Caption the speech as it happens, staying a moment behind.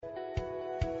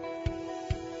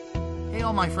Hey,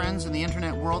 all my friends in the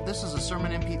internet world, this is a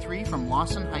sermon MP3 from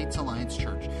Lawson Heights Alliance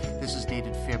Church. This is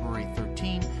dated February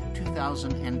 13,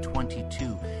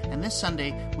 2022. And this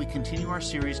Sunday, we continue our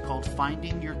series called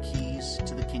Finding Your Keys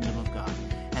to the Kingdom of God.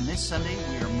 And this Sunday,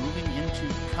 we are moving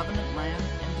into Covenant Land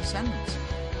and Descendents.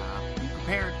 Be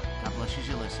prepared. God bless you as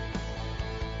you listen.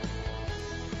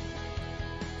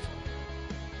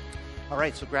 All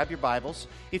right, so grab your Bibles.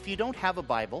 If you don't have a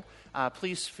Bible,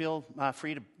 please feel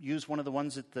free to use one of the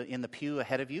ones in the pew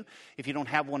ahead of you. If you don't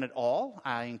have one at all,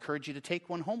 I encourage you to take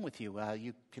one home with you.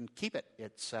 You can keep it.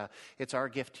 It's our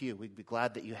gift to you. We'd be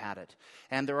glad that you had it.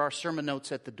 And there are sermon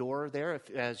notes at the door there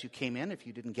as you came in. If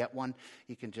you didn't get one,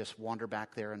 you can just wander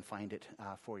back there and find it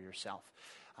for yourself.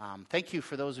 Thank you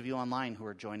for those of you online who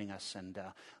are joining us, and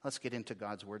let's get into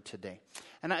God's Word today.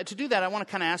 And to do that, I want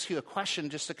to kind of ask you a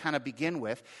question just to kind of begin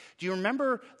with. Do you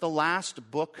remember the last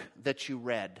book that you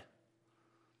read?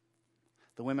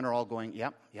 The women are all going,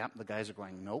 yep. The guys are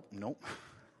going, nope. Do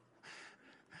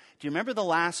you remember the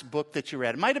last book that you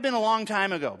read? It might have been a long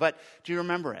time ago, but do you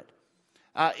remember it?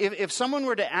 If someone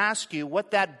were to ask you what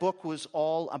that book was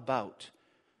all about,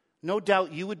 no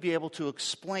doubt you would be able to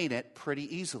explain it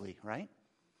pretty easily, right?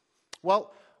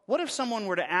 Well, what if someone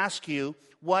were to ask you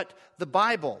what the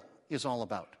Bible is all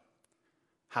about?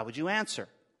 How would you answer?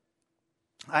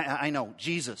 I know,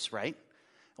 Jesus, right?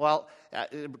 Well,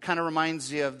 it kind of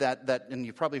reminds you of that, and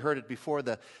you've probably heard it before,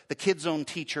 the Kids Zone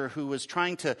teacher who was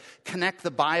trying to connect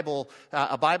the Bible,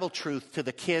 a Bible truth to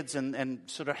the kids and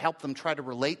sort of help them try to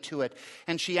relate to it.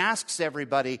 And she asks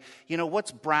everybody,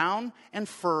 what's brown and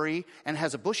furry and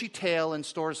has a bushy tail and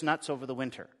stores nuts over the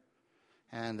winter?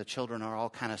 And the children are all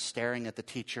kind of staring at the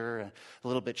teacher, a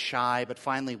little bit shy. But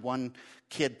finally, one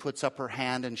kid puts up her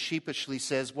hand and sheepishly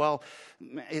says, well,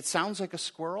 it sounds like a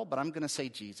squirrel, but I'm going to say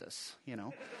Jesus,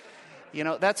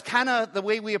 That's kind of the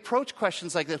way we approach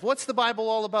questions like this. What's the Bible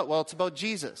all about? Well, it's about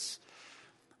Jesus.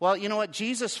 Well, you know what?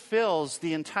 Jesus fills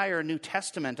the entire New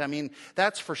Testament. I mean,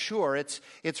 that's for sure.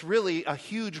 It's really a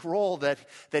huge role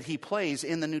that he plays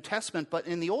in the New Testament. But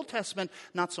in the Old Testament,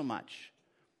 not so much.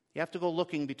 You have to go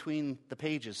looking between the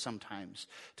pages sometimes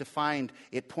to find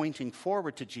it pointing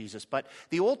forward to Jesus. But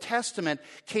the Old Testament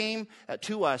came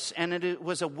to us, and it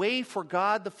was a way for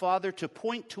God the Father to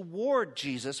point toward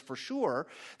Jesus for sure,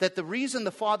 that the reason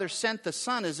the Father sent the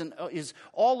Son is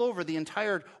all over the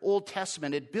entire Old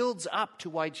Testament. It builds up to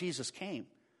why Jesus came.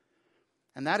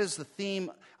 And that is the theme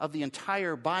of the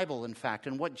entire Bible, in fact,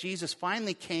 and what Jesus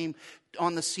finally came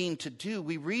on the scene to do.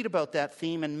 We read about that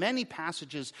theme in many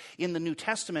passages in the New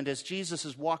Testament as Jesus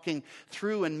is walking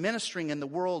through and ministering in the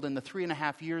world in the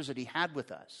 3.5 years that he had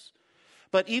with us.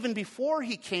 But even before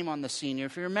he came on the scene,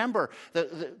 if you remember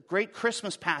the great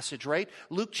Christmas passage, right?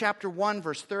 Luke chapter 1,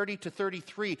 verse 30 to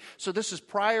 33. So this is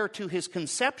prior to his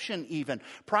conception even,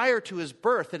 prior to his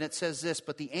birth. And it says this,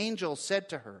 but the angel said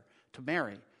to her, to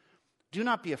Mary, do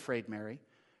not be afraid, Mary,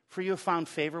 for you have found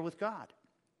favor with God.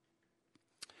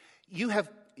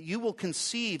 You will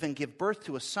conceive and give birth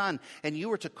to a son, and you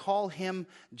are to call him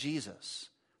Jesus.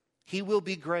 He will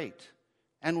be great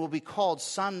and will be called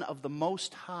Son of the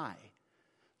Most High.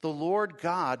 The Lord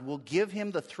God will give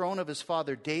him the throne of his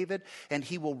father David, and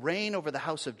he will reign over the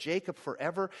house of Jacob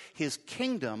forever. His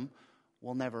kingdom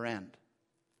will never end.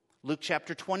 Luke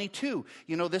chapter 22,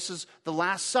 this is the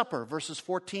Last Supper, verses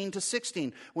 14 to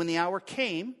 16. When the hour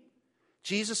came,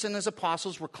 Jesus and his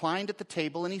apostles reclined at the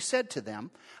table, and he said to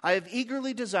them, I have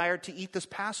eagerly desired to eat this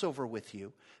Passover with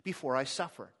you before I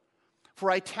suffer. For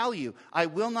I tell you, I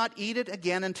will not eat it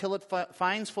again until it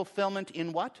finds fulfillment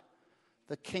in what?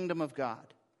 The kingdom of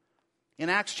God. In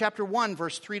Acts chapter 1,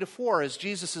 verse 3 to 4, as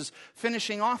Jesus is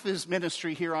finishing off his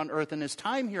ministry here on earth and his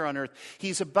time here on earth,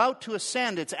 he's about to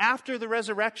ascend. It's after the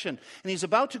resurrection, and he's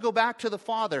about to go back to the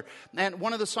Father. And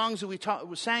one of the songs that we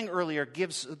sang earlier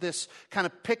gives this kind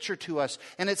of picture to us.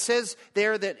 And it says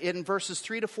there that in verses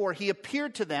 3 to 4, he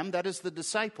appeared to them, that is the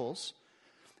disciples,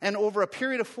 and over a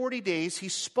period of 40 days, he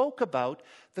spoke about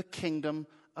the kingdom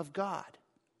of God.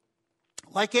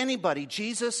 Like anybody,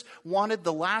 Jesus wanted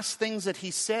the last things that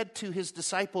he said to his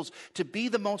disciples to be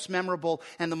the most memorable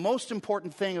and the most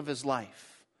important thing of his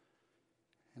life.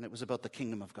 And it was about the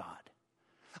kingdom of God.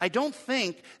 I don't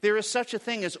think there is such a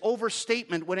thing as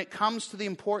overstatement when it comes to the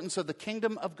importance of the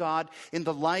kingdom of God in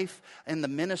the life and the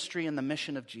ministry and the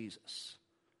mission of Jesus.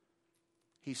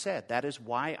 He said, that is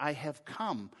why I have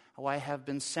come, why I have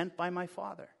been sent by my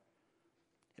Father.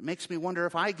 It makes me wonder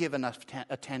if I give enough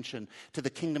attention to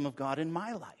the kingdom of God in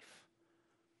my life.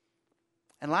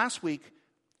 And last week,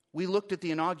 we looked at the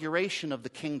inauguration of the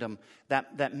kingdom,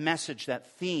 that message,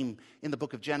 that theme in the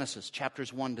book of Genesis,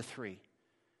 chapters 1 to 3.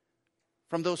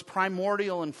 From those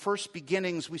primordial and first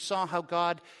beginnings, we saw how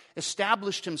God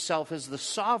established himself as the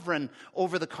sovereign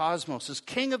over the cosmos, as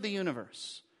king of the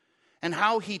universe. And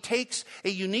how he takes a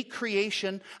unique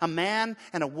creation, a man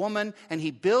and a woman, and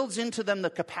he builds into them the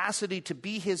capacity to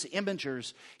be his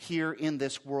imagers here in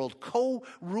this world,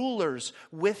 co-rulers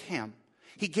with him.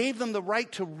 He gave them the right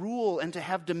to rule and to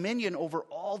have dominion over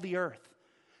all the earth.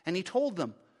 And he told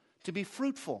them to be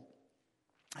fruitful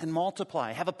and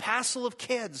multiply, have a passel of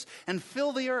kids, and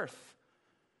fill the earth.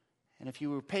 And if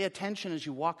you pay attention as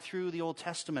you walk through the Old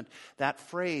Testament, that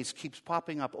phrase keeps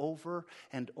popping up over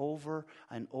and over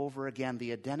and over again.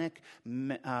 The Edenic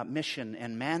mission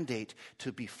and mandate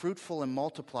to be fruitful and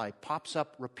multiply pops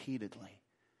up repeatedly.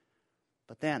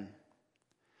 But then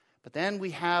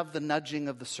we have the nudging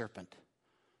of the serpent,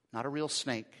 not a real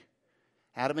snake.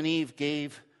 Adam and Eve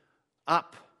gave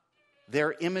up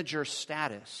their imager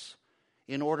status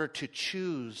in order to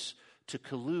choose to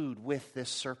collude with this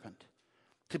serpent,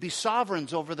 to be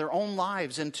sovereigns over their own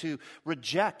lives and to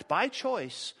reject, by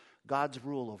choice, God's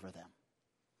rule over them.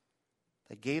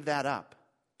 They gave that up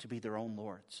to be their own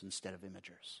lords instead of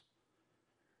imagers.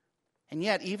 And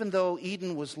yet, even though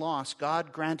Eden was lost,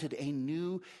 God granted a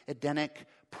new Edenic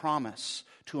promise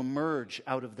to emerge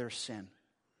out of their sin.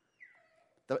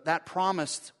 That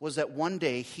promise was that one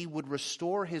day he would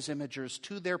restore his imagers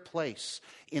to their place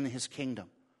in his kingdom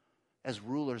as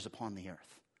rulers upon the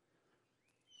earth.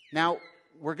 Now,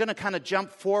 we're going to kind of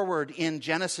jump forward in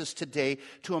Genesis today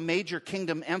to a major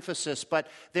kingdom emphasis, but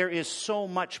there is so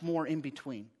much more in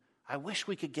between. I wish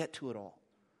we could get to it all.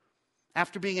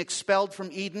 After being expelled from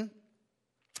Eden,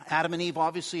 Adam and Eve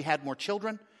obviously had more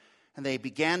children, and they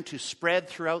began to spread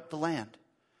throughout the land,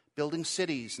 building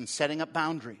cities and setting up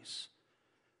boundaries.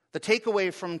 The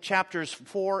takeaway from chapters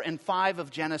 4 and 5 of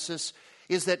Genesis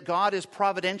is that God is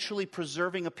providentially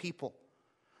preserving a people.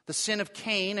 The sin of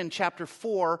Cain in chapter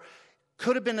 4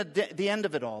 could have been the end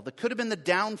of it all. That could have been the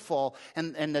downfall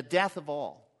and the death of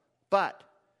all. But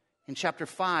in chapter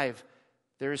 5,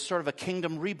 there is sort of a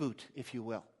kingdom reboot, if you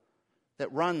will,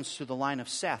 that runs through the line of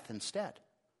Seth instead.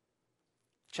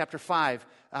 Chapter 5,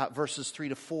 verses 3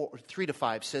 to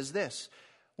 5 says this: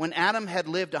 When Adam had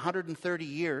lived 130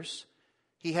 years,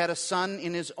 he had a son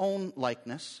in his own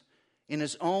likeness, in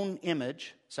his own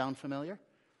image. Sound familiar?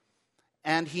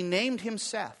 And he named him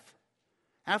Seth.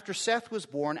 After Seth was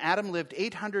born, Adam lived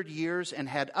 800 years and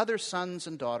had other sons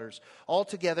and daughters.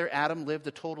 Altogether, Adam lived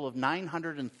a total of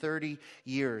 930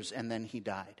 years, and then he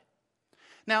died.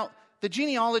 Now, the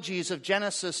genealogies of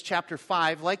Genesis chapter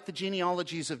 5, like the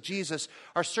genealogies of Jesus,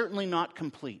 are certainly not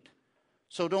complete.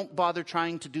 So don't bother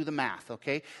trying to do the math,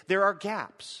 okay? There are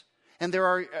gaps. And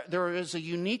there is a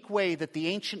unique way that the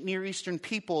ancient Near Eastern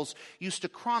peoples used to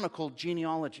chronicle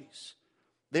genealogies.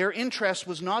 Their interest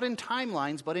was not in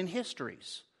timelines, but in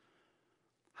histories.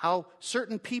 How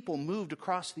certain people moved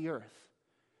across the earth.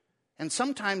 And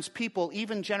sometimes people,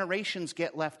 even generations,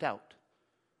 get left out.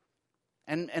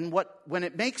 But when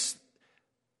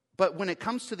it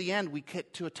comes to the end, we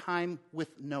get to a time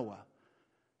with Noah.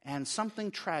 And something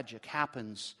tragic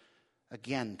happens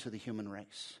again to the human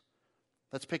race.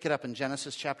 Let's pick it up in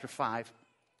Genesis chapter 6,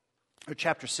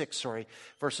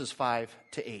 verses 5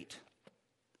 to 8. It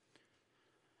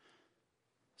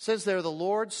says there, the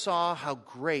Lord saw how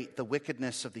great the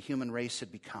wickedness of the human race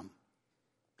had become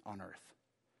on earth,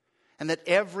 and that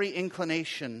every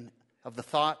inclination of the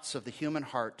thoughts of the human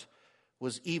heart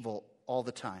was evil all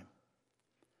the time.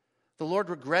 The Lord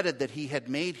regretted that he had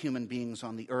made human beings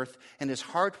on the earth, and his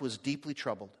heart was deeply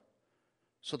troubled.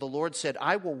 So the Lord said,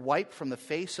 I will wipe from the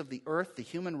face of the earth the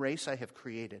human race I have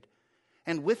created,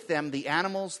 and with them the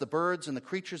animals, the birds, and the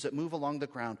creatures that move along the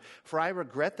ground, for I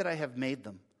regret that I have made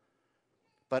them.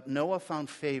 But Noah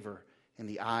found favor in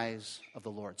the eyes of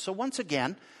the Lord. So once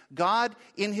again, God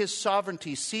in his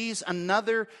sovereignty sees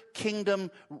another kingdom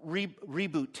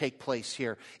reboot take place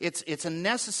here. It's a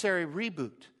necessary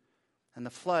reboot. And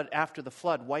after the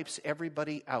flood, wipes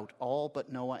everybody out, all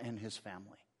but Noah and his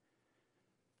family.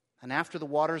 And after the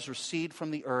waters recede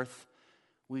from the earth,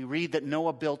 we read that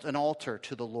Noah built an altar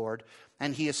to the Lord,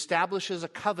 and he establishes a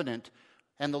covenant,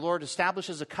 and the Lord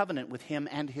establishes a covenant with him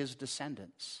and his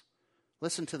descendants.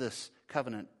 Listen to this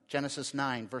covenant, Genesis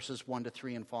 9, verses 1 to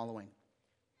 3 and following.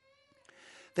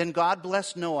 Then God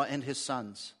blessed Noah and his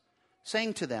sons,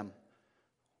 saying to them,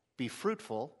 be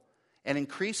fruitful and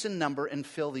increase in number and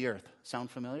fill the earth. Sound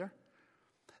familiar?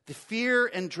 The fear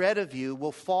and dread of you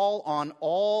will fall on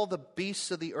all the beasts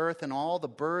of the earth and all the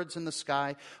birds in the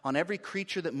sky, on every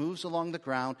creature that moves along the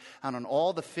ground, and on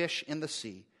all the fish in the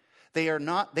sea. They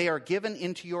are given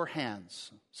into your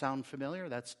hands. Sound familiar?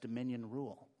 That's dominion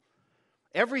rule.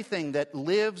 Everything that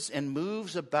lives and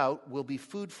moves about will be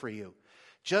food for you.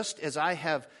 Just as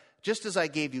I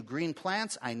gave you green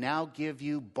plants, I now give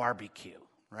you barbecue.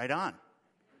 Right on.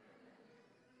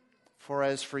 For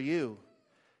as for you,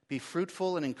 be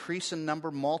fruitful and increase in number,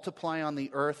 multiply on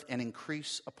the earth and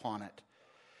increase upon it.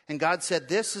 And God said,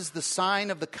 this is the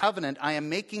sign of the covenant I am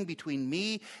making between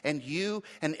me and you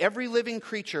and every living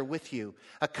creature with you,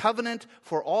 a covenant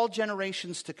for all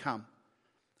generations to come.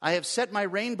 I have set my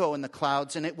rainbow in the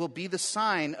clouds, and it will be the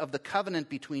sign of the covenant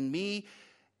between me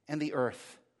and the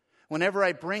earth. Whenever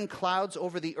I bring clouds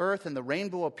over the earth and the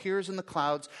rainbow appears in the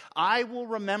clouds, I will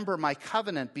remember my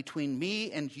covenant between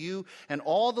me and you and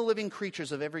all the living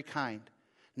creatures of every kind.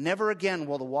 Never again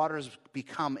will the waters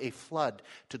become a flood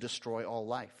to destroy all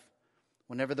life.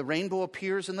 Whenever the rainbow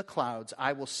appears in the clouds,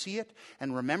 I will see it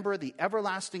and remember the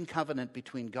everlasting covenant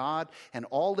between God and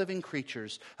all living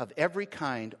creatures of every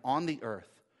kind on the earth.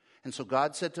 And so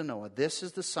God said to Noah, this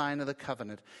is the sign of the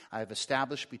covenant I have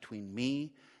established between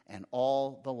me and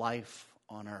all the life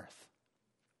on earth.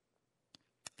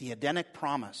 The Edenic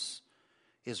promise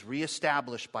is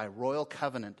reestablished by royal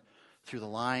covenant through the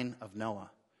line of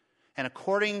Noah. And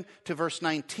according to verse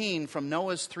 19, from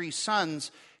Noah's 3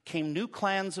 sons came new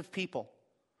clans of people.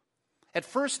 At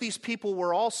first, these people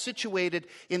were all situated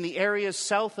in the areas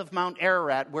south of Mount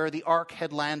Ararat where the ark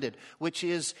had landed, which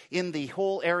is in the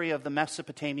whole area of the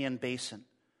Mesopotamian basin.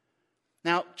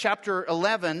 Now, chapter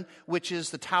 11, which is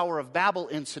the Tower of Babel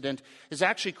incident, is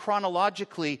actually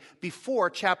chronologically before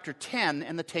chapter 10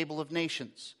 and the Table of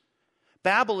Nations.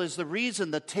 Babel is the reason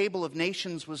the Table of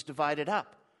Nations was divided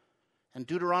up. And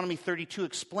Deuteronomy 32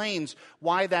 explains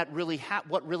why that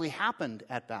what really happened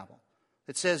at Babel.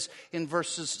 It says in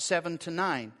verses 7 to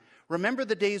 9, remember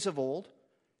the days of old,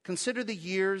 consider the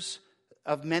years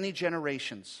of many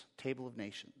generations, Table of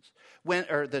Nations,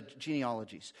 the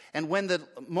genealogies. And when the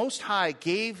Most High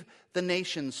gave the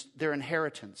nations their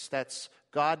inheritance, that's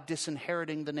God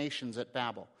disinheriting the nations at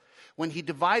Babel. When he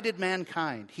divided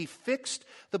mankind, he fixed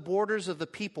the borders of the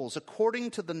peoples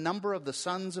according to the number of the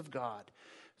sons of God.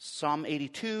 Psalm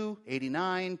 82,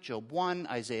 89, Job 1,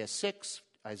 Isaiah 6,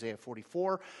 Isaiah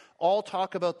 44, all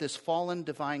talk about this fallen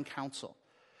divine counsel.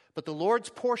 But the Lord's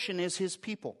portion is his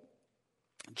people.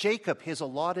 Jacob, his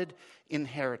allotted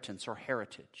inheritance or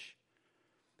heritage.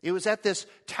 It was at this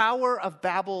Tower of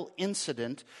Babel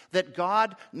incident that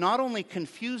God not only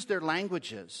confused their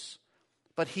languages,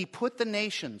 but he put the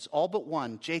nations, all but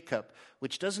one, Jacob,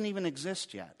 which doesn't even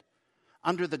exist yet,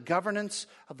 under the governance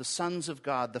of the sons of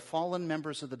God, the fallen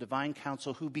members of the divine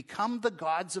council who become the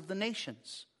gods of the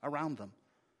nations around them.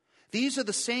 These are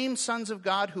the same sons of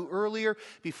God who earlier,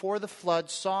 before the flood,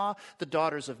 saw the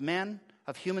daughters of men,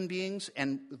 of human beings,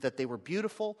 and that they were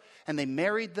beautiful, and they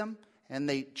married them, and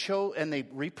they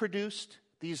reproduced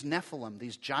these Nephilim,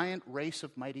 these giant race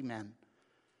of mighty men.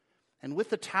 And with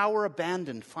the tower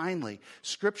abandoned, finally,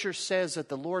 Scripture says that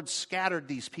the Lord scattered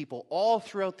these people all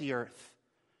throughout the earth.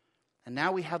 And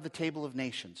now we have the Table of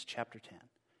Nations, chapter 10.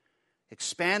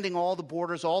 Expanding all the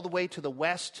borders all the way to the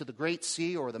west, to the Great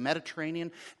Sea or the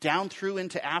Mediterranean, down through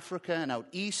into Africa and out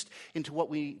east into what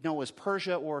we know as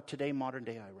Persia or today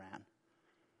modern-day Iran.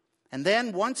 And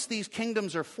then once these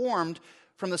kingdoms are formed,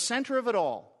 from the center of it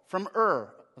all, from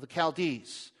Ur of the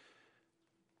Chaldees,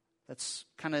 that's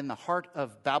kind of in the heart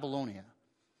of Babylonia,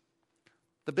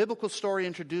 the biblical story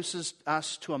introduces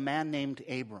us to a man named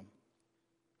Abram.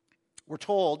 We're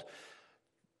told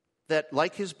that,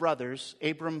 like his brothers,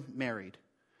 Abram married.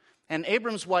 And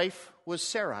Abram's wife was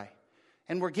Sarai.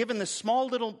 And we're given this small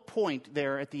little point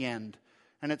there at the end.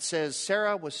 And it says,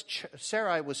 Sarai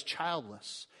was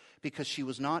childless because she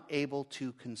was not able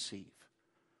to conceive.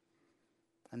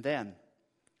 And then,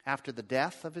 after the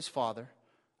death of his father,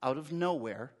 out of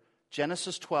nowhere,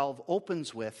 Genesis 12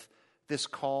 opens with this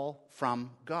call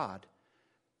from God.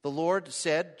 The Lord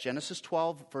said, Genesis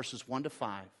 12, verses 1 to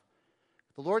 5,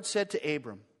 the Lord said to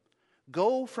Abram,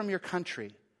 go from your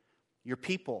country, your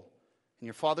people, and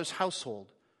your father's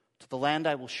household to the land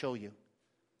I will show you.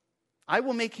 I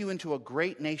will make you into a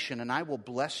great nation, and I will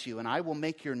bless you, and I will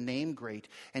make your name great,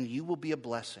 and you will be a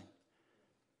blessing.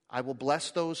 I will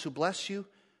bless those who bless you,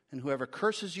 and whoever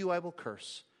curses you I will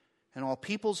curse, and all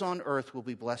peoples on earth will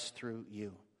be blessed through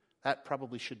you. That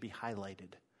probably should be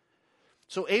highlighted.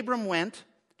 So Abram went,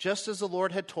 just as the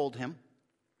Lord had told him,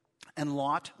 and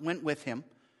Lot went with him.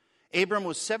 Abram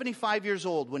was 75 years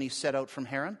old when he set out from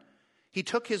Haran. He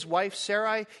took his wife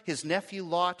Sarai, his nephew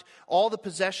Lot, all the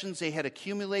possessions they had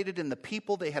accumulated, and the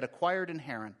people they had acquired in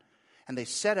Haran, and they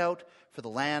set out for the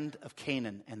land of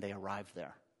Canaan, and they arrived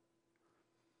there.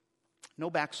 No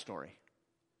backstory.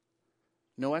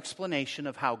 No explanation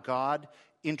of how God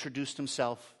introduced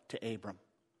himself to Abram.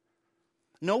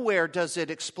 Nowhere does it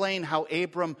explain how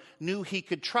Abram knew he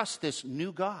could trust this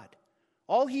new God.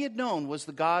 All he had known was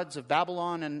the gods of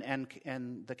Babylon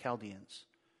and the Chaldeans.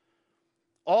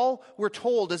 All we're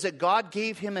told is that God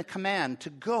gave him a command to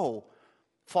go,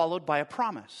 followed by a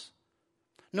promise.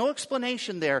 No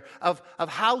explanation there of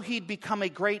how he'd become a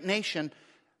great nation,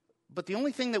 but the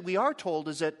only thing that we are told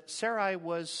is that Sarai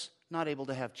was not able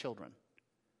to have children.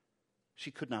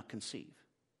 She could not conceive.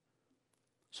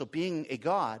 So being a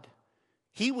God,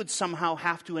 he would somehow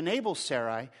have to enable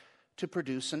Sarai to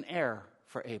produce an heir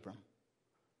for Abram.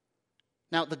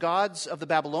 Now, the gods of the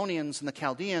Babylonians and the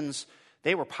Chaldeans,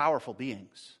 they were powerful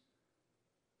beings.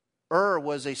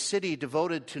 Was a city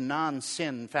devoted to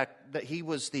non-sin. In fact, that he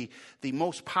was the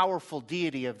most powerful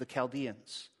deity of the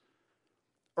Chaldeans.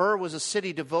 Was a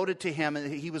city devoted to him,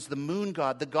 and he was the moon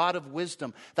god, the god of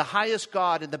wisdom, the highest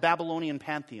god in the Babylonian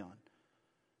pantheon.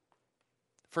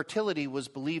 Fertility was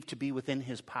believed to be within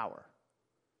his power.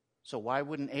 So why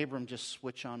wouldn't Abram just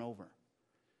switch on over?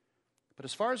 But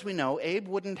as far as we know, Abe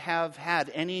wouldn't have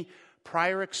had any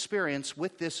prior experience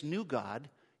with this new God,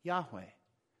 Yahweh,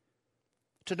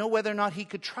 to know whether or not he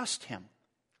could trust him.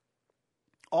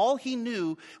 All he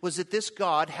knew was that this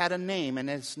God had a name, and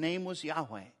his name was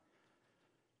Yahweh.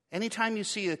 Anytime you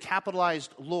see a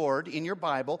capitalized Lord in your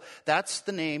Bible, that's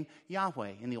the name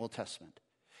Yahweh in the Old Testament.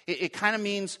 It kind of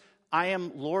means, I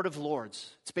am Lord of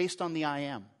Lords. It's based on the I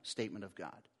am statement of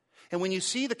God. And when you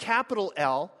see the capital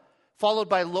L followed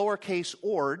by lowercase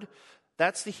ord,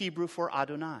 that's the Hebrew for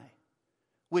Adonai,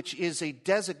 which is a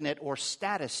designate or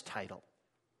status title.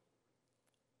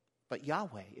 But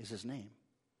Yahweh is his name.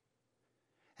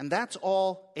 And that's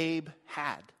all Abe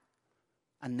had,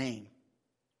 a name.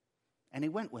 And he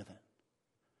went with it.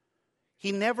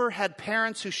 He never had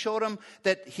parents who showed him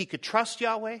that he could trust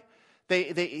Yahweh.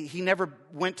 He never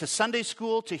went to Sunday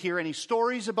school to hear any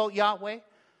stories about Yahweh.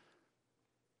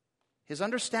 His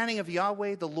understanding of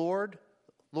Yahweh, the Lord,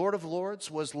 Lord of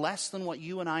Lords, was less than what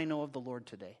you and I know of the Lord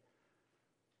today.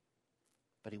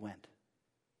 But he went.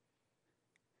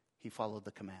 He followed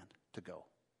the command to go.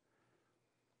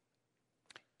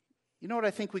 You know what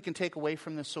I think we can take away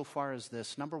from this so far is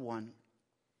this. Number one,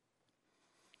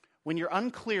 when you're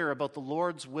unclear about the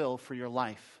Lord's will for your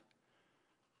life,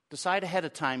 decide ahead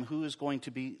of time who is going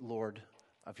to be Lord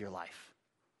of your life.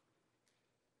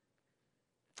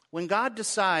 When God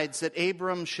decides that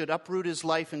Abram should uproot his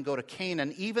life and go to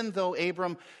Canaan, even though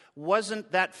Abram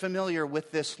wasn't that familiar with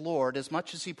this Lord, as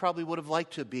much as he probably would have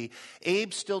liked to be,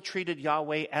 Abe still treated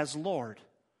Yahweh as Lord,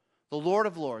 the Lord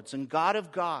of Lords and God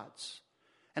of gods.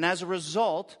 And as a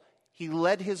result, he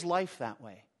led his life that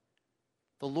way.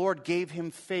 The Lord gave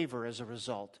him favor as a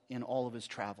result in all of his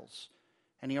travels,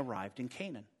 and he arrived in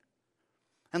Canaan.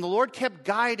 And the Lord kept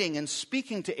guiding and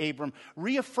speaking to Abram,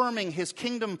 reaffirming his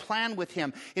kingdom plan with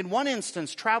him. In one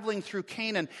instance, traveling through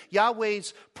Canaan,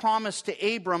 Yahweh's promise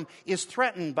to Abram is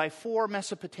threatened by 4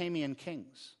 Mesopotamian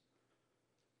kings.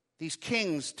 These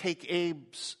kings take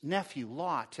Abe's nephew,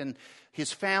 Lot, and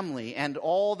his family, and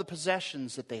all the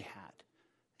possessions that they had.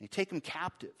 They take him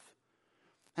captive.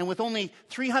 And with only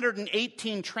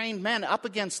 318 trained men up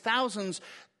against thousands,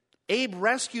 Abe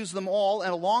rescues them all,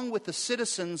 and along with the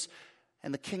citizens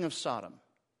and the king of Sodom,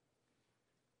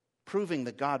 proving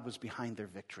that God was behind their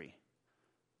victory,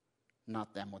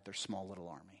 not them with their small little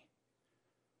army.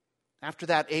 After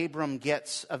that, Abram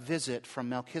gets a visit from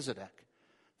Melchizedek,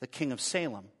 the king of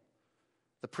Salem,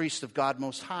 the priest of God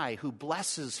Most High, who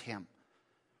blesses him.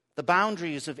 The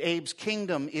boundaries of Abe's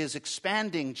kingdom is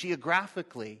expanding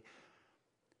geographically,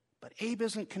 but Abe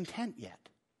isn't content yet.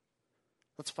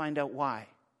 Let's find out why.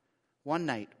 One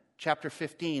night, chapter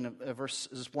 15,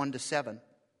 verses 1 to 7.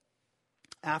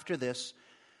 After this,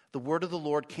 the word of the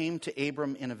Lord came to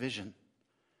Abram in a vision.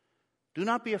 Do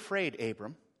not be afraid,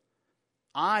 Abram.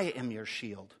 I am your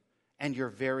shield and your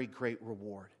very great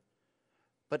reward.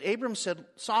 But Abram said,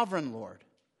 Sovereign Lord,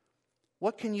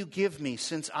 what can you give me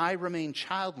since I remain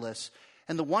childless,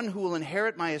 and the one who will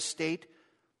inherit my estate,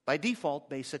 by default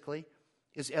basically,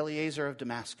 is Eliezer of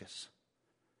Damascus?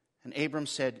 And Abram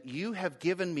said, you have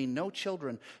given me no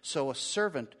children, so a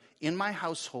servant in my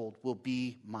household will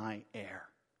be my heir.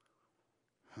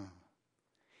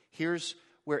 Here's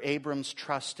where Abram's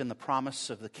trust in the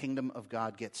promise of the kingdom of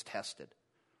God gets tested.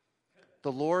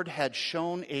 The Lord had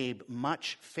shown Abe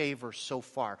much favor so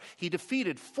far. He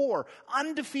defeated 4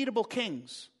 undefeatable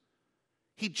kings.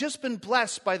 He'd just been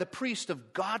blessed by the priest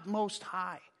of God Most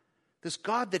High, this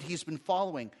God that he's been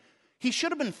following. He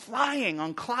should have been flying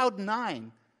on cloud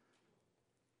 9.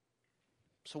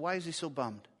 So why is he so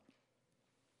bummed?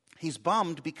 He's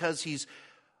bummed because he's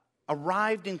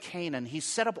arrived in Canaan. He's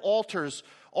set up altars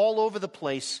all over the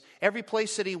place, every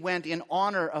place that he went in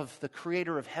honor of the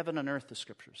creator of heaven and earth, the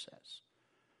scripture says.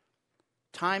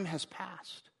 Time has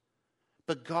passed,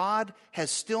 but God has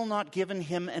still not given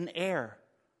him an heir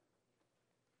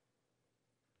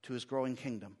to his growing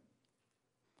kingdom.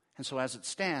 And so as it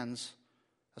stands,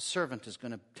 a servant is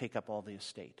going to take up all the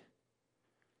estate.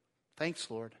 Thanks,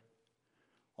 Lord.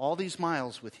 All these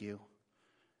miles with you,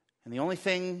 and the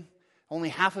only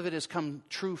half of it has come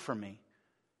true for me.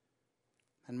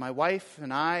 And my wife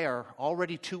and I are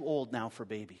already too old now for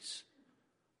babies.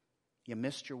 You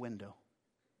missed your window.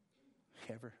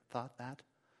 You ever thought that?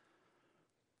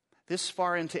 This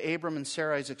far into Abram and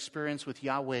Sarai's experience with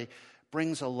Yahweh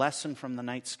brings a lesson from the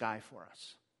night sky for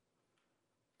us.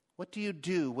 What do you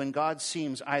do when God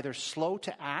seems either slow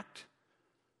to act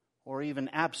or even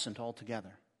absent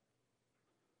altogether?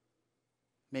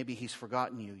 Maybe he's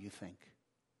forgotten you, you think.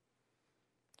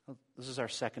 Well, this is our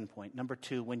second point. Number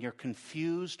 2, when you're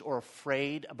confused or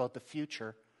afraid about the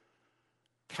future,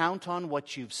 count on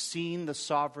what you've seen the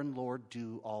sovereign Lord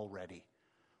do already.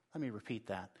 Let me repeat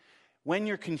that. When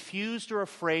you're confused or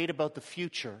afraid about the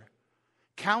future,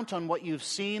 count on what you've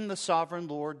seen the sovereign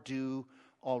Lord do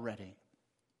already.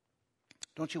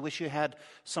 Don't you wish you had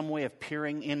some way of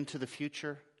peering into the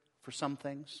future for some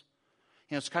things?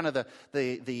 You know, it's kind of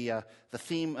the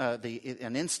theme,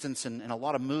 an instance in a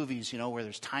lot of movies, where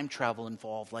there's time travel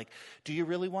involved. Like, do you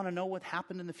really want to know what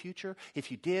happened in the future?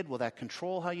 If you did, will that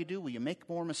control how you do? Will you make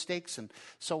more mistakes? And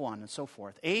so on and so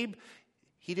forth. Abe,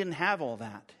 he didn't have all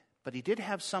that, but he did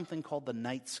have something called the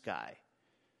night sky.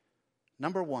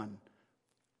 Number 1,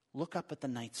 look up at the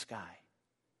night sky.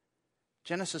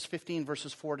 Genesis 15,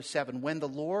 verses 4-7. When the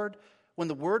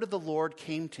word of the Lord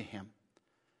came to him,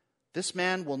 this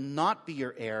man will not be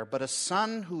your heir, but a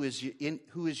son who is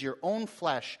your own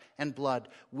flesh and blood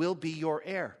will be your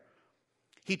heir.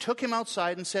 He took him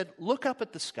outside and said, look up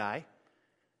at the sky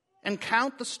and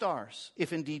count the stars,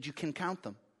 if indeed you can count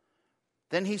them.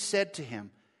 Then he said to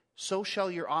him, so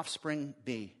shall your offspring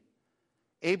be.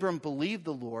 Abram believed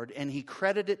the Lord, and he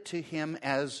credited it to him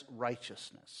as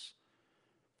righteousness.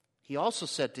 He also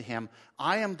said to him,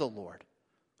 I am the Lord,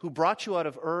 who brought you out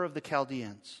of Ur of the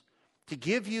Chaldeans, to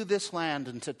give you this land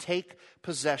and to take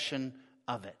possession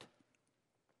of it.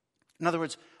 In other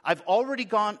words, I've already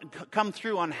come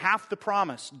through on half the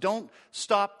promise. Don't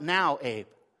stop now, Abe.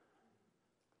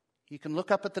 You can look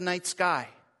up at the night sky.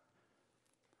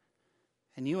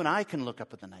 And you and I can look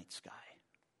up at the night sky.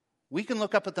 We can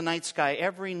look up at the night sky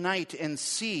every night and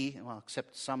see, well,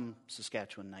 except some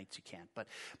Saskatchewan nights you can't, but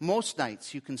most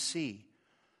nights you can see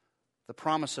the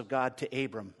promise of God to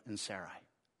Abram and Sarai.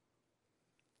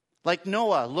 Like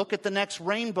Noah, look at the next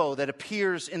rainbow that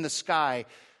appears in the sky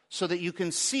so that you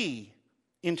can see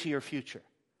into your future.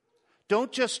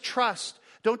 Don't just trust,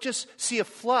 don't just see a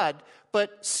flood,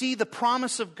 but see the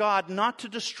promise of God not to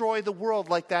destroy the world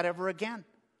like that ever again.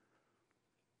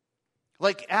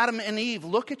 Like Adam and Eve,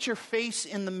 look at your face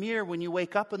in the mirror when you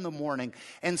wake up in the morning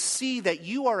and see that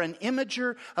you are an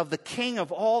imager of the King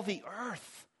of all the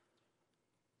earth,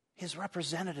 his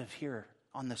representative here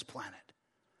on this planet.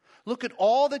 Look at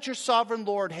all that your sovereign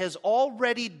Lord has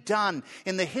already done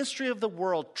in the history of the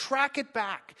world. Track it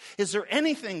back. Is there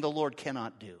anything the Lord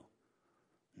cannot do?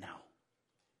 No.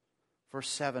 Verse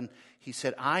 7, he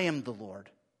said, I am the Lord.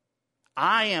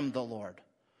 I am the Lord.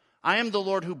 I am the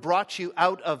Lord who brought you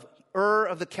out of Ur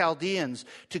of the Chaldeans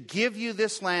to give you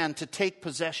this land to take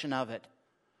possession of it.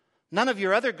 None of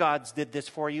your other gods did this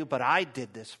for you, but I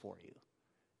did this for you.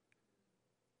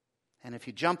 And if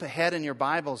you jump ahead in your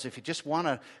Bibles, if you just want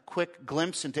a quick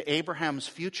glimpse into Abraham's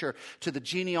future, to the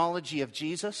genealogy of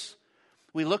Jesus,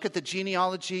 we look at the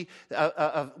genealogy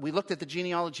we looked at the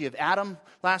genealogy of Adam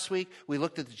last week. We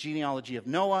looked at the genealogy of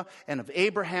Noah and of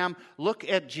Abraham. Look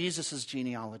at Jesus'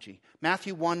 genealogy.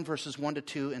 Matthew 1, verses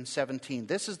 1-2 and 17.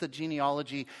 This is the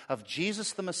genealogy of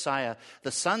Jesus the Messiah,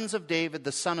 the sons of David,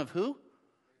 the son of who?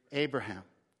 Abraham.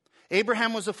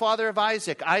 Abraham was the father of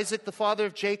Isaac, Isaac the father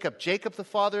of Jacob, Jacob the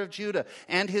father of Judah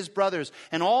and his brothers,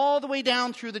 and all the way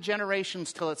down through the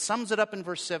generations till it sums it up in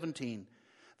verse 17.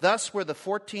 Thus were the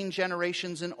 14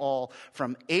 generations in all,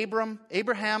 from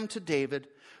Abraham to David,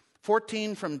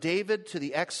 14 from David to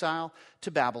the exile to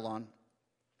Babylon,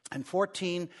 and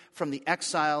 14 from the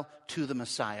exile to the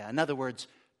Messiah. In other words,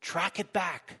 track it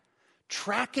back.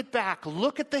 Track it back.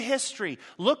 Look at the history.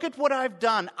 Look at what I've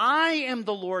done. I am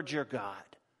the Lord your God.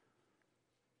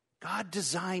 God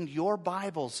designed your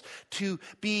Bibles to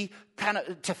be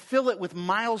to fill it with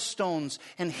milestones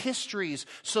and histories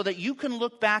so that you can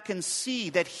look back and see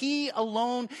that He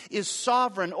alone is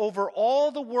sovereign over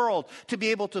all the world, to be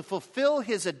able to fulfill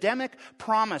His Adamic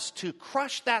promise to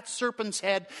crush that serpent's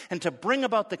head and to bring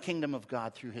about the kingdom of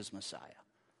God through His Messiah.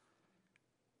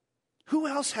 Who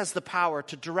else has the power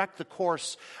to direct the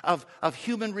course of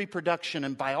human reproduction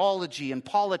and biology and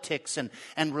politics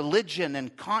and religion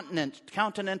and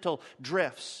continental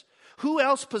drifts? Who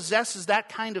else possesses that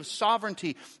kind of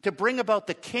sovereignty to bring about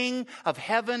the King of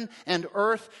heaven and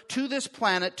earth to this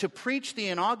planet to preach the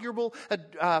inaugural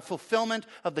fulfillment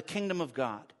of the kingdom of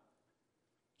God?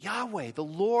 Yahweh, the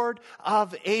Lord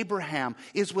of Abraham,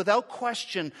 is without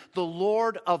question the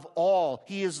Lord of all.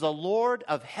 He is the Lord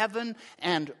of heaven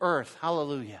and earth.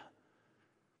 Hallelujah.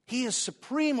 He is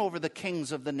supreme over the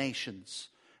kings of the nations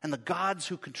and the gods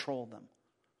who control them.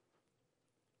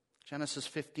 Genesis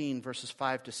 15, verses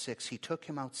 5 to 6, He took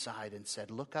him outside and said,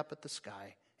 "Look up at the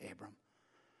sky, Abram.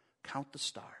 Count the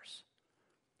stars,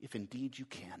 if indeed you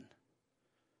can."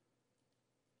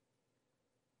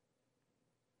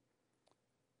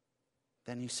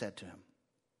 Then He said to him,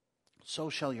 "So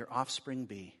shall your offspring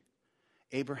be."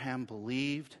 Abram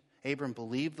believed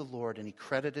the Lord, and He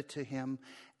credited to him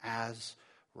as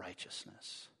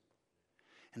righteousness.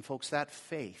 And folks, that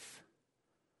faith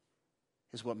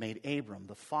is what made Abram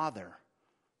the father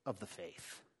of the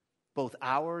faith, both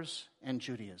ours and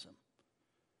Judaism.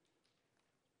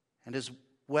 And as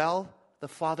well, the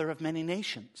father of many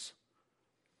nations.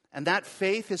 And that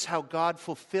faith is how God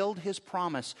fulfilled His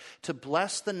promise to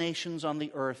bless the nations on the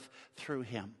earth through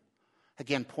him.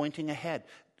 Again, pointing ahead,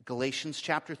 Galatians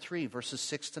chapter 3, verses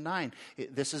 6 to 9.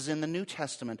 This is in the New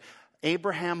Testament.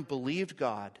 Abraham believed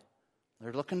God.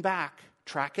 They're looking back,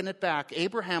 tracking it back.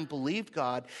 Abraham believed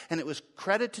God, and it was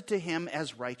credited to him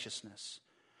as righteousness.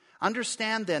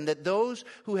 Understand then that those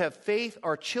who have faith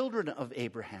are children of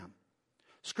Abraham.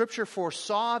 Scripture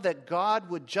foresaw that God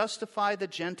would justify the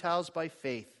Gentiles by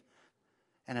faith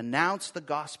and announce the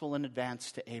gospel in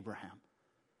advance to Abraham.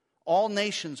 All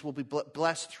nations will be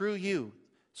blessed through you,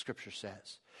 Scripture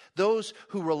says. Those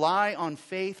who rely on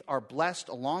faith are blessed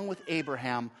along with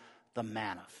Abraham, the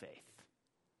man of faith.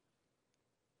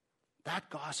 That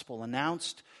gospel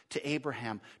announced to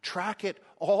Abraham, track it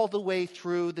all the way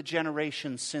through the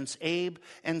generations since Abe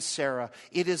and Sarah.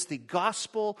 It is the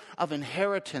gospel of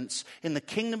inheritance in the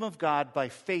kingdom of God by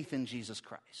faith in Jesus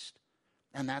Christ.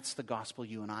 And that's the gospel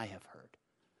you and I have heard.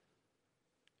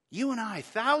 You and I,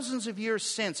 thousands of years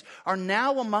since, are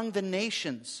now among the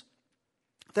nations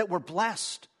that were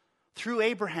blessed through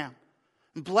Abraham.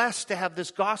 Blessed to have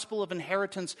this gospel of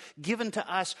inheritance given to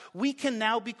us. We can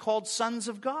now be called sons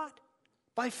of God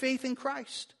by faith in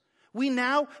Christ. We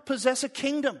now possess a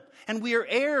kingdom, and we are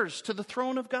heirs to the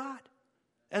throne of God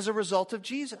as a result of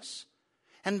Jesus.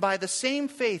 And by the same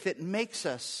faith, it makes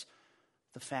us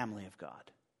the family of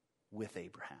God with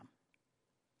Abraham.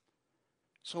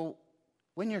 So,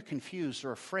 when you're confused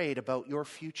or afraid about your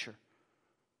future,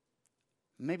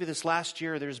 maybe this last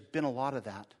year there's been a lot of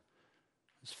that.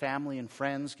 As family and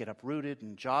friends get uprooted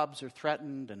and jobs are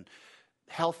threatened and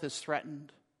health is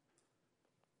threatened.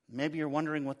 Maybe you're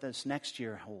wondering what this next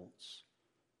year holds.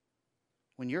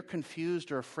 When you're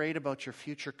confused or afraid about your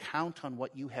future, count on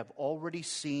what you have already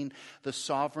seen the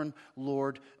sovereign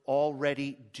Lord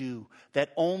already do.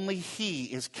 That only He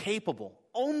is capable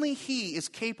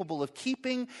of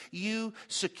keeping you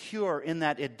secure in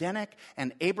that Edenic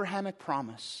and Abrahamic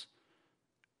promise.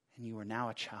 And you are now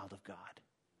a child of God.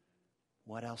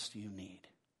 What else do you need?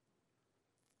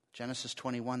 Genesis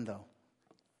 21, though.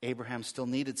 Abraham still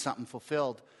needed something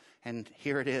fulfilled. And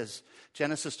here it is.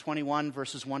 Genesis 21,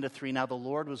 verses 1 to 3. Now the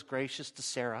Lord was gracious to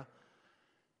Sarah,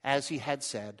 as He had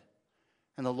said.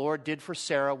 And the Lord did for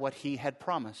Sarah what He had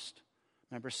promised.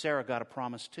 Remember, Sarah got a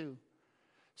promise too.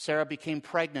 Sarah became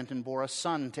pregnant and bore a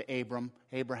son to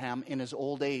Abraham in his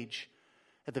old age.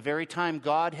 At the very time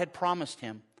God had promised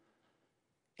him,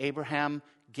 Abraham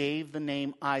gave the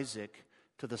name Isaac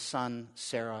to the son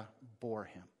Sarah bore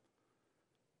him.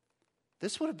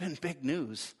 This would have been big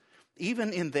news,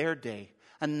 even in their day.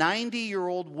 A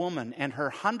 90-year-old woman and her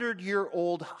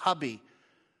 100-year-old hubby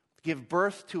give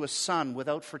birth to a son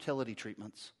without fertility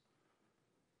treatments.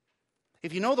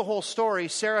 If you know the whole story,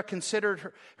 Sarah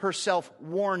considered herself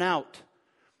worn out.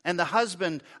 And the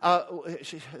husband,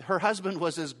 her husband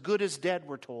was as good as dead,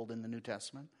 we're told in the New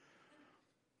Testament.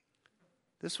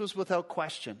 This was without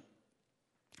question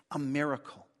a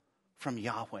miracle from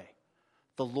Yahweh,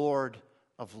 the Lord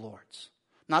of Lords.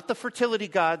 Not the fertility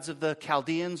gods of the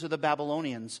Chaldeans or the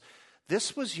Babylonians.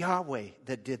 This was Yahweh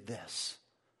that did this.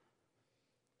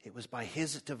 It was by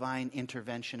his divine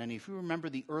intervention. And if you remember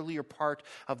the earlier part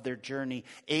of their journey,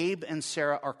 Abe and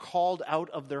Sarah are called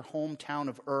out of their hometown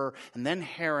of Ur and then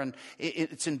Haran.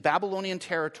 It's in Babylonian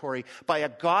territory by a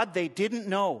God they didn't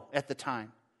know at the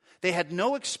time. They had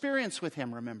no experience with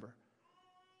him, remember.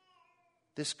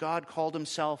 This God called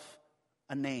himself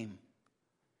a name.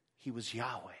 He was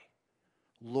Yahweh,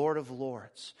 Lord of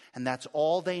Lords. And that's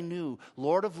all they knew.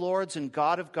 Lord of Lords and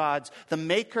God of Gods, the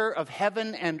maker of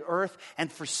heaven and earth.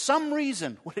 And for some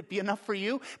reason, would it be enough for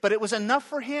you? But it was enough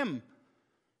for him.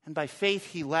 And by faith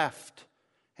he left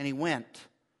and he went.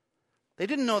 They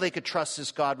didn't know they could trust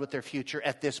this God with their future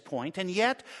at this point. And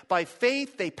yet, by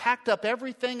faith, they packed up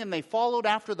everything and they followed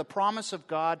after the promise of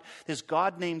God, this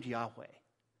God named Yahweh.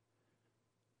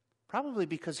 Probably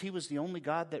because he was the only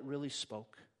God that really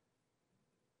spoke.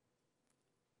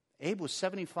 Abe was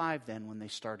 75 then when they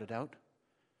started out.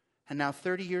 And now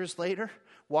 30 years later,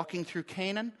 walking through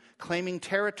Canaan, claiming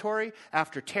territory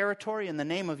after territory in the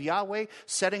name of Yahweh,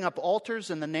 setting up altars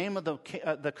in the name of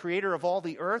the creator of all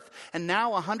the earth, and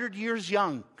now 100 years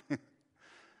young.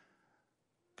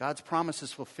 God's promise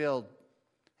is fulfilled,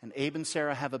 and Abe and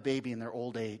Sarah have a baby in their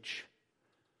old age.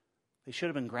 They should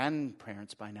have been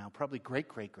grandparents by now, probably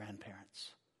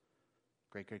great-great-grandparents.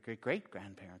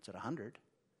 Great-great-great-great-grandparents at 100.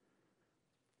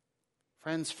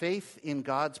 Friends, faith in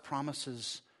God's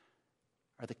promises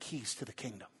are the keys to the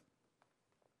kingdom.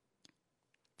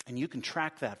 And you can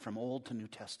track that from Old to New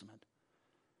Testament.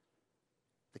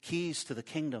 The keys to the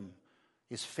kingdom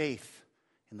is faith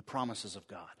in the promises of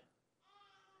God.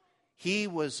 He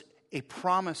was a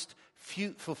promised,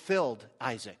 fulfilled,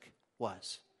 Isaac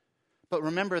was. But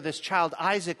remember, this child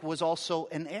Isaac was also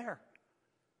an heir.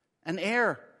 An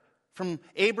heir from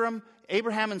Abraham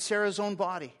and Sarah's own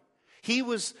body. He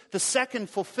was the second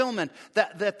fulfillment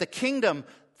that the kingdom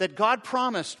that God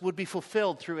promised would be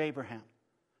fulfilled through Abraham,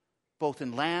 both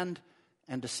in land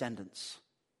and descendants.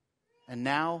 And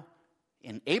now,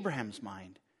 in Abraham's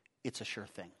mind, it's a sure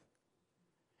thing.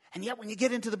 And yet, when you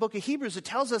get into the book of Hebrews, it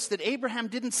tells us that Abraham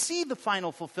didn't see the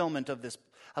final fulfillment of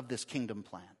this kingdom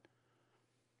plan.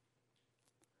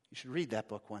 You should read that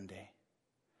book one day.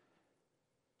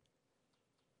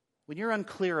 When you're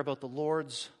unclear about the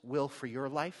Lord's will for your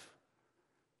life,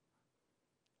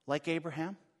 like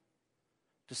Abraham,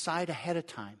 decide ahead of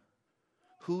time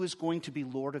who is going to be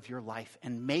Lord of your life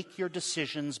and make your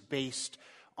decisions based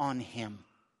on him.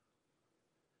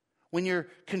 When you're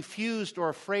confused or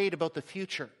afraid about the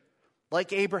future,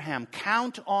 like Abraham,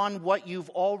 count on what you've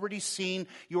already seen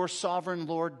your sovereign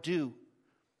Lord do.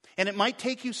 And it might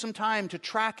take you some time to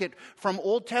track it from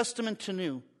Old Testament to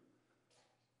New.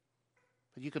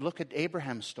 But you could look at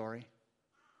Abraham's story.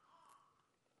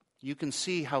 You can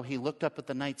see how he looked up at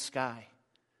the night sky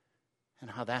and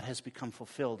how that has become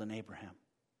fulfilled in Abraham.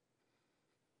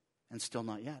 And still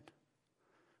not yet.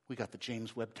 We got the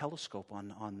James Webb Telescope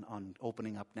on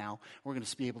opening up now. We're going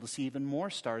to be able to see even more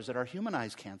stars that our human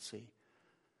eyes can't see.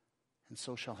 And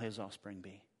so shall his offspring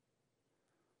be.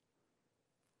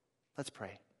 Let's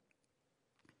pray.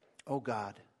 O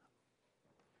God,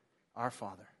 our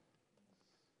Father,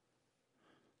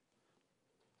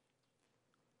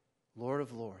 Lord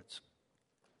of lords,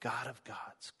 God of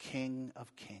gods, King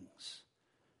of kings,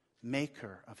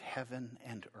 maker of heaven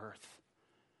and earth.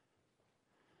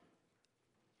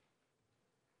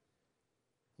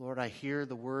 Lord, I hear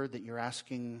the word that you're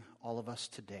asking all of us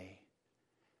today.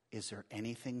 Is there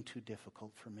anything too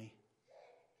difficult for me?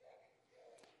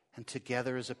 And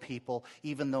together as a people,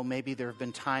 even though maybe there have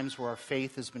been times where our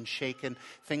faith has been shaken,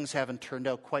 things haven't turned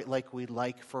out quite like we'd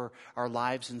like for our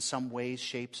lives in some ways,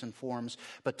 shapes, and forms,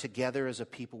 but together as a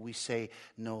people we say,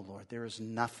 no, Lord, there is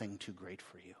nothing too great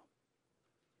for you.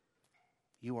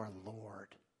 You are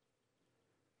Lord.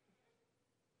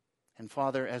 And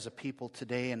Father, as a people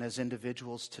today and as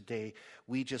individuals today,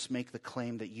 we just make the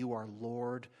claim that you are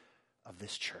Lord of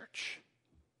this church.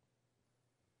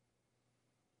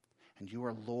 And you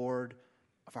are Lord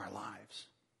of our lives.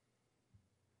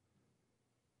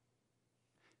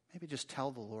 Maybe just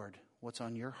tell the Lord what's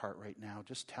on your heart right now.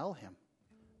 Just tell him,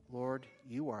 Lord,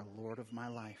 you are Lord of my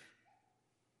life.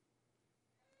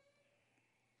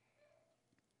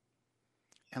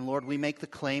 And Lord, we make the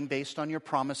claim based on your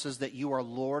promises that you are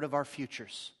Lord of our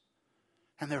futures.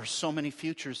 And there are so many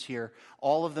futures here,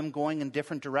 all of them going in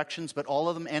different directions, but all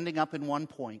of them ending up in one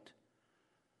point.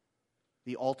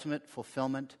 The ultimate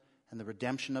fulfillment and the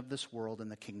redemption of this world in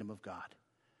the kingdom of God.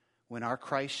 When our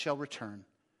Christ shall return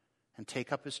and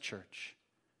take up his church,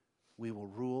 we will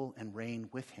rule and reign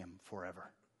with him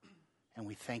forever. And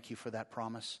we thank you for that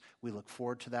promise. We look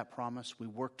forward to that promise. We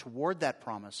work toward that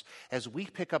promise as we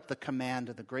pick up the command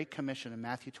of the Great Commission in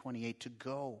Matthew 28 to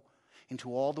go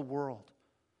into all the world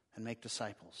and make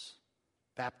disciples,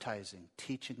 baptizing,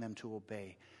 teaching them to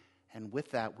obey. And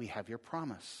with that, we have your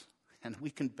promise. And we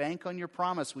can bank on your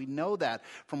promise. We know that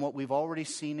from what we've already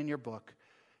seen in your book.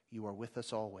 You are with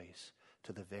us always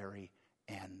to the very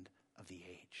end of the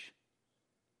age.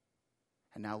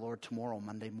 And now, Lord, tomorrow,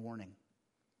 Monday morning,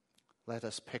 let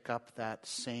us pick up that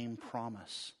same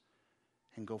promise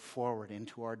and go forward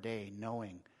into our day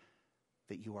knowing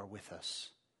that you are with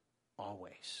us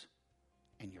always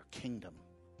and your kingdom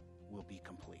will be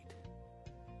complete.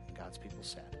 And God's people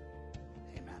said,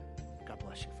 amen. God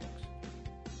bless you, folks.